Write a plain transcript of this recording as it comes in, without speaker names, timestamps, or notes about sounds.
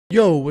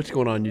Yo, what's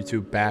going on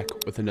YouTube? Back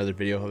with another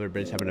video. Hope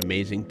everybody's having an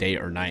amazing day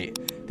or night.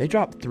 They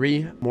dropped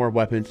 3 more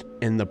weapons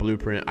in the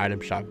blueprint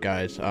item shop,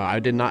 guys. I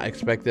did not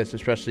expect this,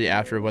 especially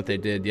after what they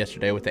did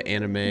yesterday with the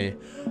anime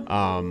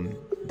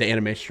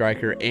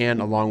striker,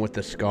 and along with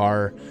the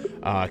Scar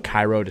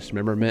Cairo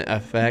dismemberment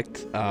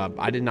effect.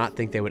 I did not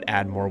think they would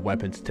add more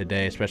weapons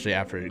today, especially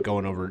after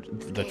going over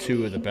the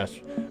 2 of the best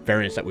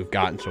variants that we've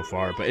gotten so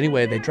far. But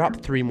anyway, they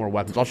dropped 3 more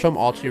weapons. I'll show them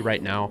all to you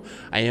right now.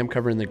 I am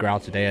covering the GRAU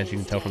today, as you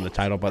can tell from the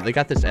title, but they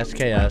got this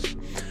SKS,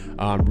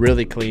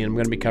 really clean. I'm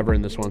going to be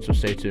covering this one, so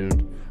stay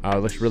tuned. It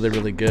looks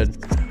really good.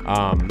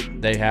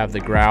 They have the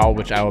GRAU,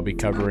 which I will be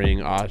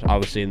covering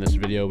obviously in this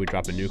video. We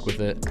drop a nuke with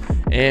it.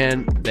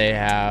 And they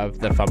have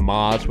the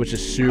FAMAS, which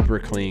is super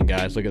clean,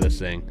 guys. Look at this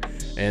thing.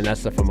 And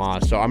that's the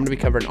FAMAS. So I'm going to be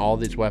covering all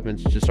these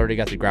weapons. Just already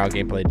got the GRAU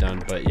gameplay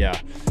done, but yeah,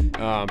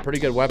 pretty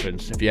good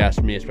weapons if you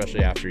ask me,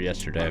 especially after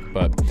yesterday.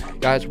 But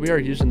guys, we are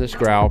using this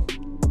GRAU,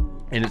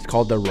 and it's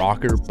called the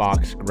ROCKER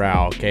box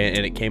GRAU, okay?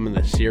 And it came in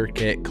the SERE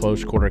kit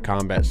close quarter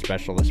combat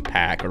specialist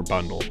pack or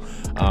bundle.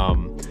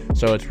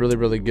 So it's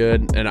really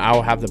good, and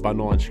I'll have the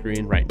bundle on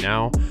screen right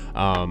now.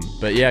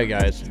 But yeah,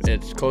 guys,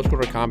 it's close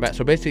quarter combat,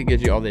 so basically it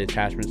gives you all the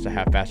attachments to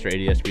have faster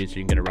ADS speed, so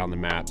you can get around the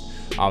map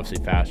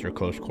obviously faster,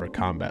 close quarter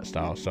combat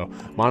style. So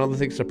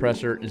monolithic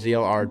suppressor,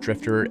 ZLR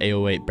drifter,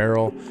 A08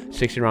 barrel,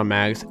 60 round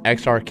mags,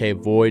 XRK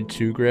void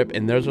 2 grip,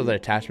 and those are the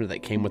attachments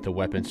that came with the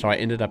weapon. So I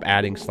ended up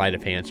adding sleight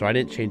of hand, so I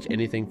didn't change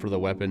anything for the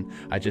weapon.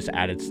 I just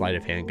added sleight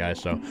of hand, guys.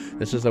 So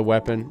this is the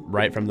weapon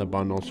right from the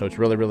bundle, so it's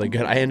really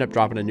good. I ended up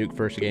dropping a nuke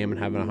first game and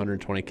having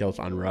 120 kills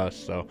on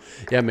Rust. So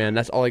yeah, man,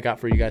 that's all I got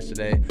for you guys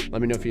today.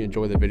 Let me know if you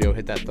enjoyed the video.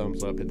 Hit that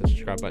thumbs up, hit the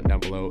subscribe button down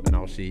below, and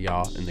I'll see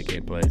y'all in the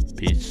gameplay.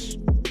 Peace.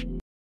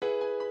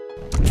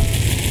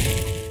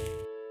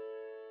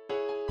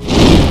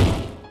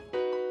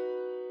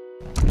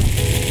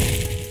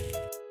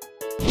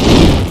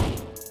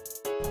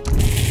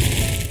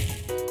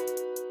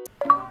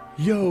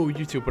 Yo,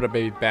 YouTube, what up,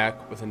 baby?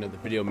 Back with another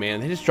video, man.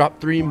 They just dropped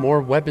 3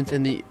 more weapons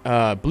in the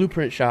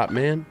blueprint shop,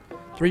 man.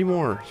 3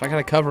 more, so I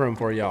gotta cover them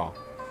for y'all.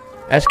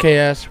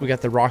 SKS, we got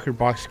the ROCKER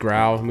box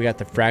GRAU, and we got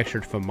the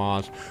fractured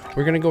FAMAS.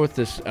 We're gonna go with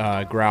this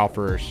GRAU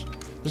first.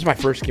 This is my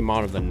first game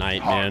on of the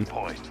night, man.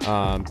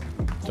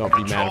 Don't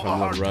be mad if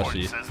I'm a little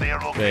rusty.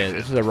 But yeah,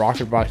 this is a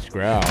ROCKER box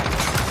GRAU.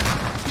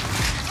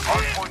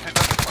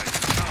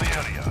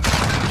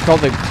 It's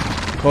called the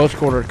close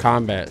quarter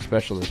combat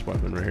specialist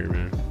weapon right here,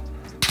 man.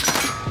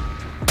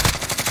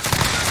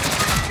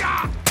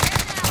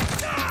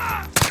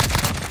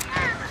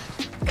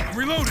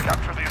 Reloading. I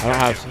don't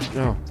have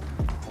no.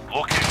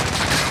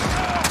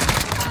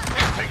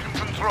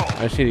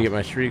 I just need to get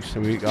my streaks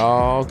and we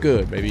all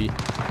good, baby.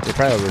 They're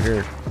probably over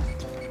here.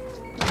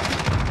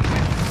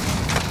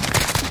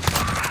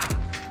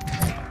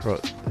 Bro.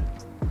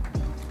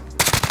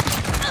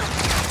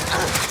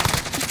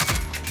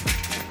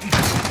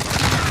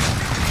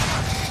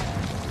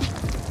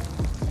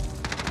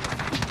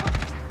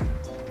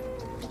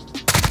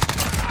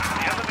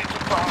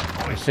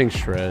 This thing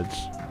shreds.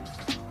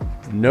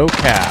 No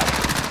cap.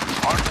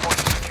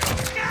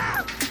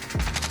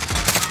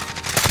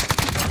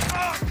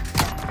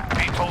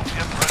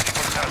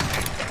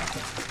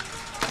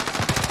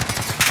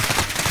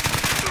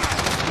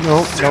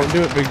 No, don't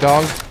do it, big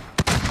dog.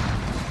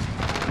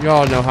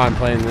 Y'all know how I'm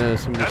playing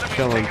this. I'm just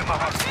chilling. Come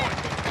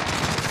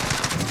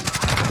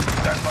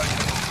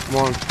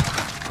on.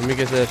 Let me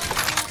get this.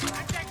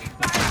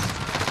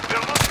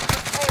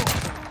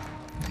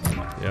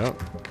 Yep.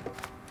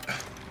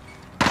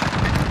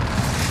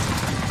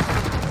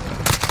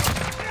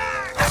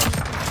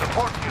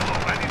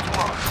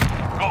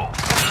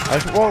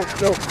 Whoa,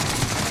 no.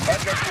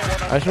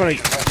 I just want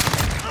to...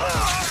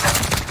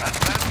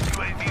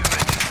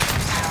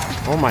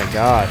 Oh my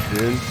gosh,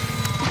 dude.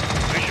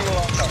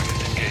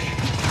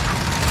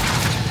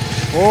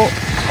 Oh,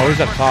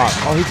 he's up top.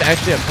 Oh, he's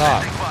actually up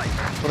top.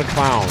 What a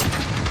clown.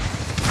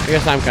 I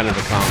guess I'm kind of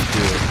a clown,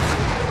 too.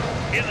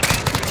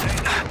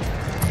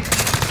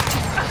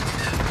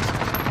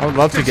 I would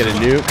love to get a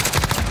nuke,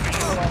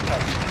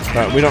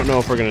 but we don't know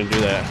if we're going to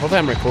do that. Hopefully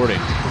I'm recording.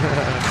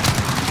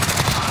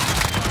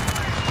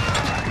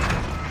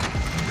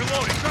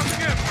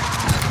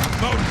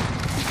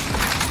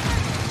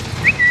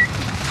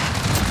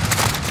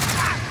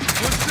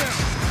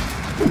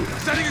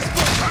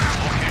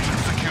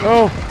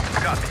 Oh!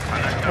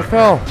 I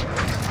fell.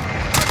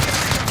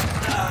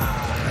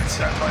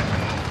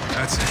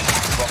 That's it.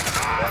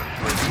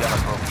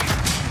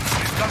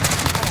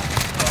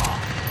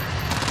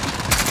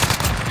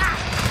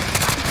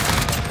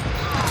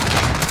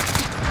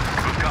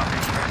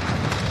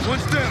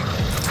 One's down.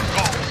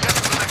 Go. Get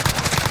to the next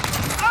one.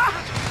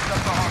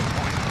 That's the hard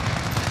point.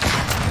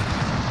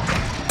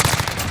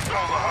 Go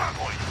the hard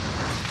point.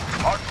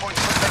 Hard point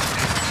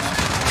protected.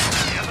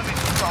 The enemy's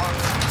gone.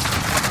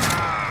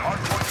 Hard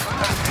point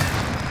protected.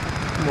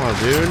 Come on,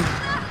 dude.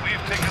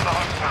 We've taken the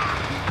hard point.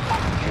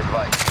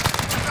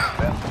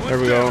 There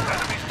we go.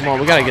 Come on,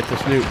 we gotta get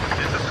this nuke.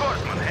 This is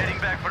Scoresman heading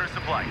back for a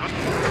supply.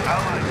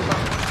 Allies,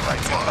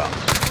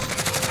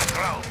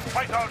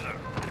 fight harder.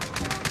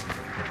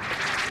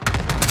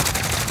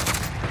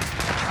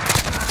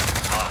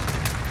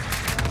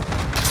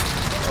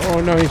 Oh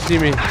no, he see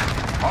me.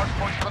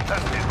 Hardpoint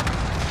contested.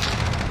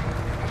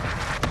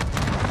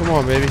 Come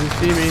on, baby, he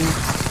see me.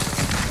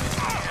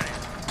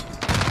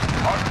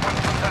 Hardpoint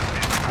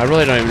contested. I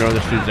really don't even know where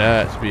this dude's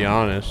at, to be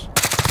honest.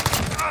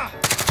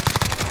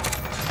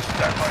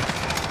 Stand by.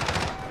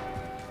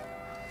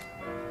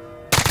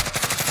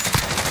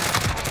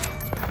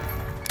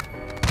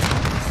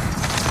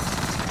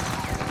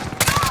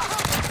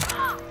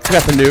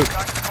 Got the nuke.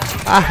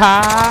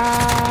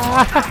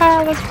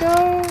 Aha! Let's go!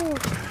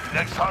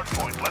 Next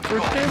hardpoint, let's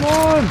go. First game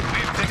on!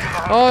 We've taken the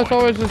hardpoint. Oh, it's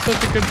always just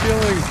such a good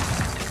feeling.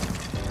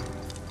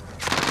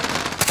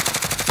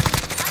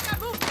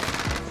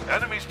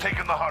 Enemies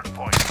taking the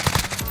hardpoint.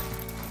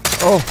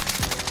 Oh.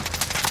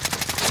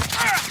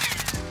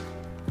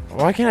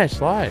 Why can't I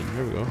slide?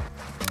 There we go.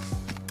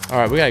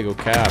 Alright, we gotta go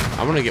cap.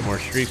 I'm gonna get more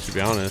streaks, to be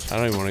honest. I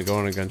don't even want to go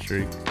on a gun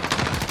streak.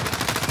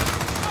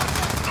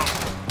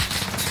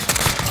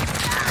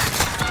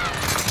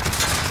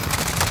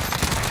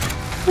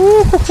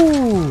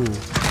 Woohoo!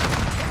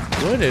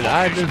 What did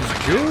I just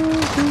do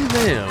to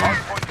them?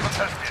 Hardpoint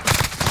contested.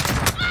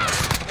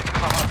 Taking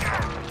the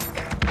hardpoint.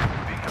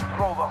 We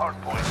control the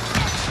hardpoint.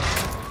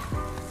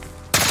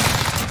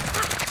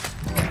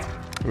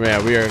 Yeah,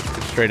 we are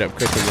straight up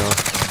cooking though.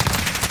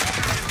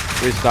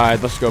 We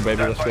died. Let's go,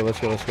 baby. Let's go, let's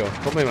go, let's go.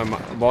 Hopefully my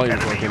volume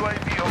is working. It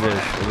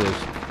is.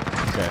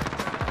 Okay.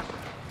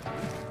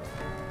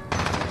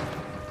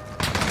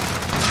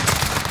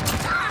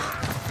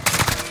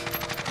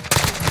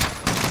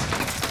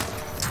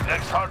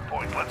 Next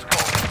hardpoint, let's go.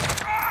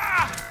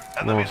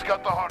 Enemies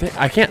got the hardpoint.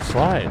 I can't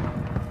slide.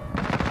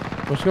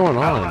 What's going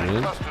on, Allied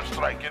man? cluster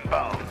strike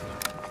inbound.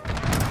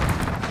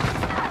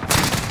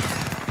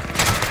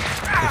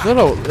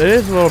 It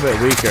is a little bit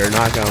weaker,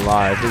 not gonna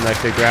lie. It's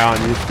like the GRAU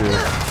I'm used to.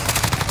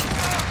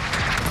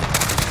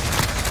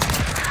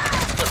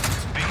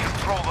 We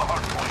control the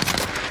hardpoint.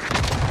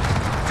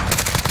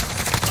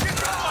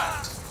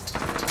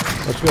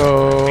 Let's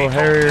go,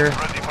 Harrier.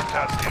 Ready for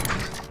tasking.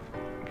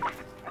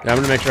 Yeah, I'm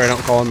gonna make sure I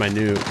don't call in my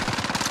nuke.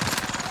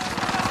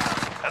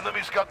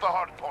 Enemies got the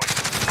hardpoint.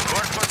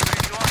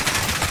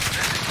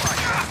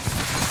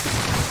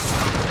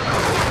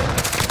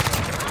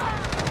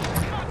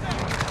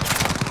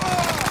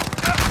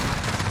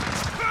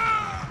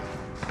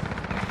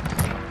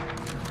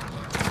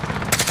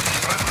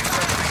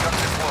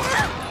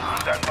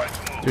 Stand by to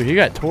move. Dude, he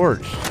got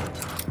torched.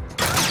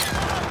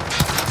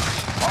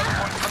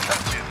 Hardpoint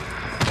protected.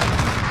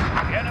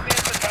 Enemy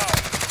at the tower.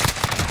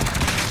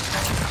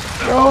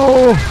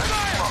 No!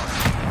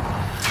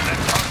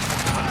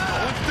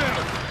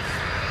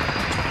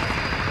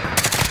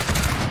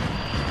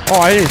 Oh,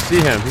 I didn't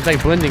see him. He's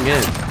like blending in.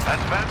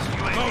 Advanced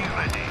UAV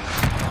ready.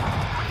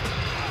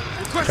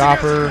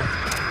 Chopper.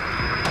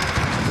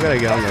 We gotta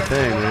get on the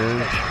thing,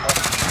 man.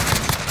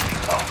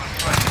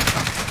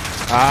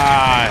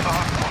 Ah!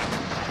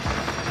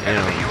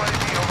 Damn.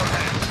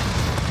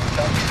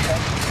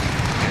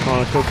 Come on,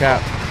 let's go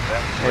cap.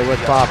 Hey,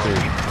 what's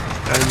popping?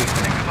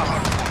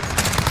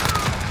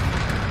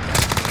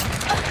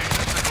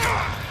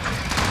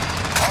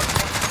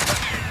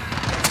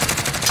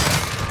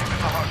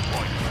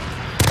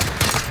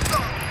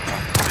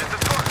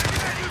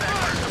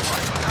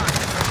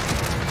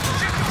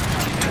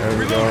 There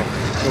we go.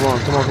 Come on,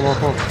 come on, come on,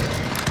 come on.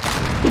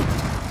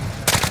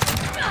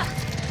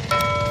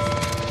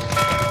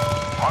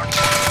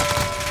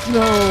 No!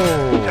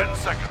 10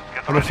 seconds.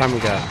 How much time we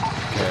got?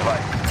 Okay.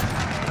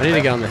 I need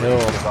to get on the hill.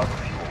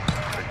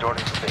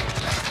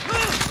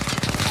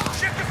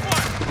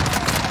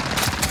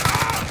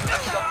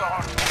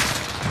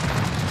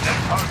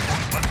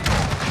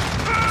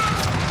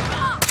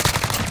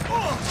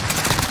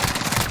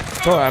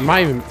 Bro, I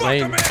might even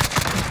lane.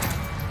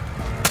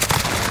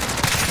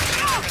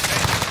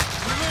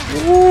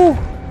 Woo!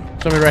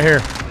 Somebody right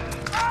here.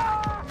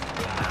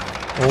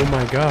 Oh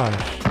my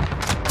gosh.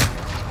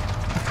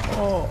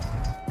 Oh,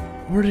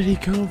 where did he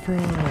come from?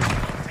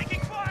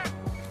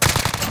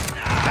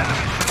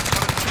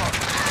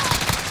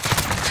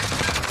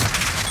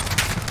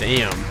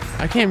 Damn,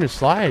 I can't even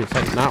slide. It's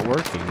like not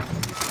working.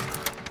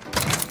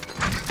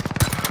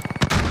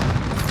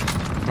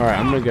 All right,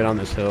 I'm gonna get on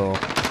this hill.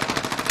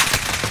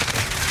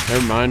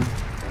 Never mind.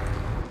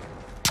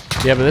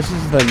 Yeah, but this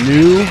is the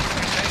new.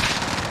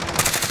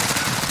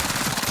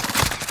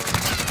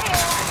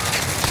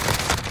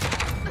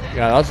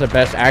 God, that was the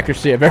best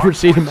accuracy I've ever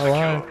seen in my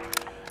life.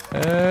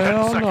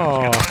 Hell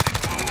no.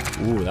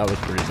 Ooh, that was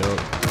pretty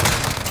dope.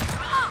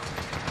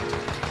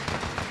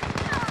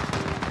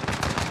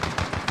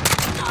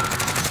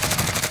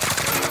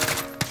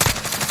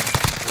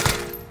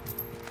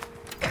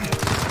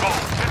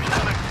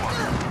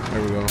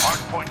 There we go.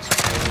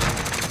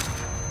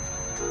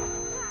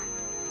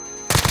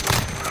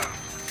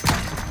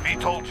 Be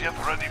told jet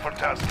ready for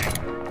tasking.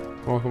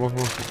 Come on, come on, come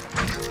on.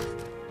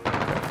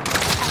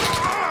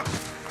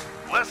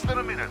 Less than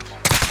a minute.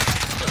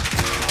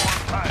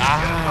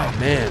 Ah,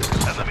 man.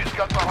 Enemies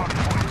got the hard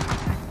point.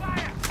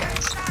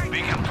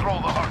 We control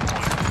the hard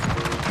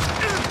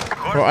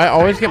point. Bro, I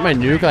always get my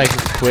nuke like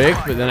quick,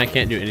 but then I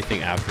can't do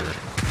anything after.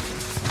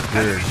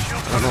 weird. I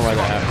don't know why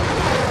that happened.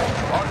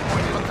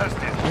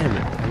 Damn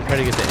it. I'm trying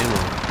to get the ammo.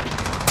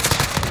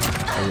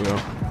 There we go.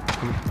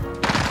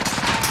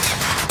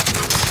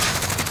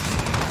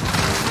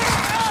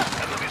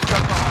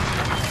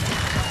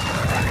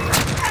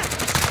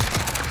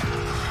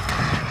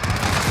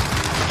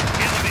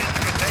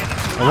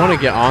 I want to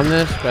get on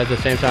this, but at the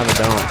same time I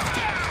don't.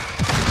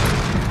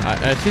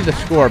 I see the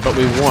score, but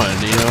we won,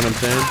 you know what I'm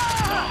saying?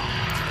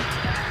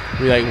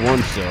 We like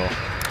won still.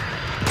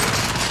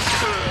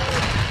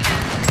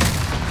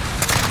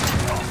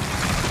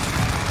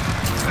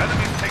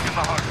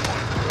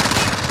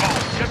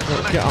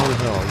 Let's get on the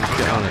hill. Let's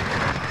get on it.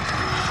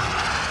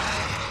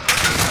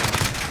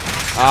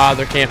 Ah,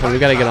 they're camping. We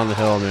gotta get on the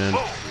hill, man.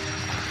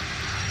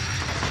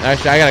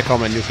 Actually, I gotta call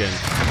my nuke in.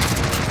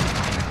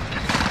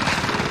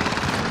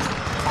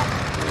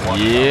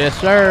 Yes,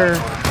 sir.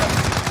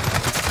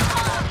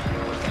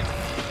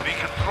 We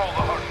control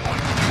the hard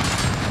point.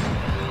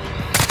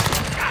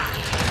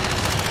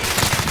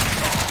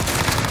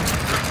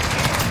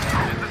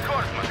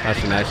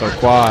 That's a nice little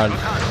quad.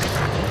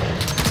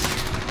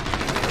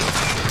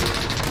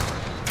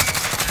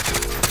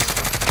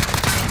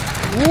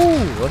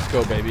 Woo! Let's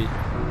go, baby.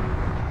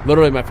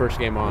 Literally my first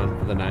game on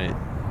for the night.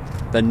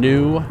 The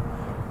new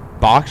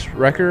box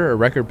wrecker or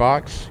record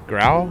box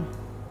GRAU.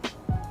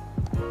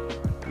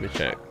 Let me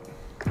check.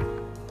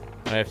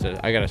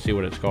 I gotta see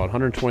what it's called.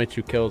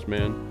 122 kills,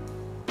 man.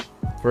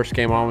 First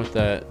game on with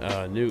that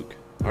nuke,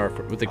 or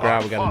with the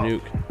GRAU, we got a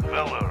nuke.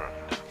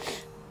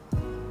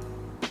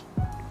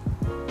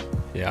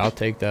 Yeah, I'll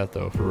take that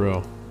though, for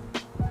real.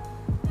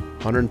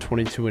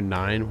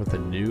 122-9 with a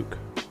nuke.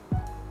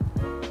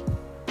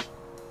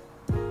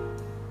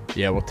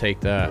 Yeah, we'll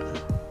take that.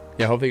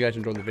 Yeah, hopefully you guys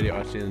enjoyed the video.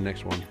 I'll see you in the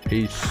next one.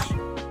 Peace.